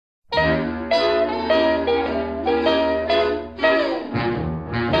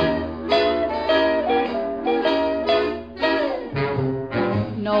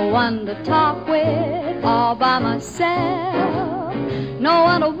one to talk with all by myself, no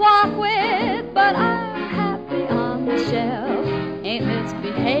one to walk with, but I'm happy on the shelf. Ain't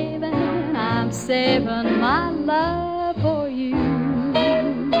misbehaving, I'm saving my love for you.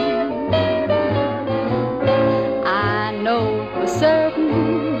 I know for certain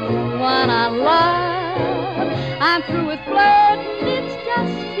the one I love, I'm through with flirting, it's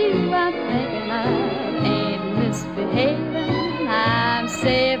just you I'm thinking of. Ain't misbehaving, I'm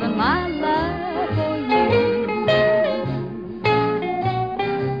saving my love for you.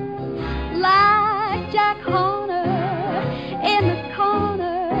 Like Jack Horner in the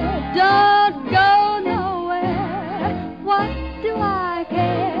corner, don't go nowhere. What do I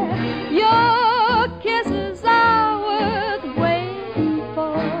care? Your kisses are worth waiting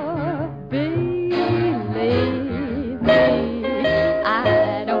for. Believe me,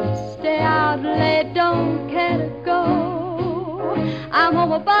 I don't stay out late, don't care to go. I'm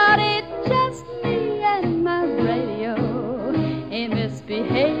home about it, just me and my radio. Ain't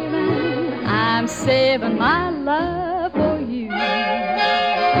misbehaving, I'm saving my love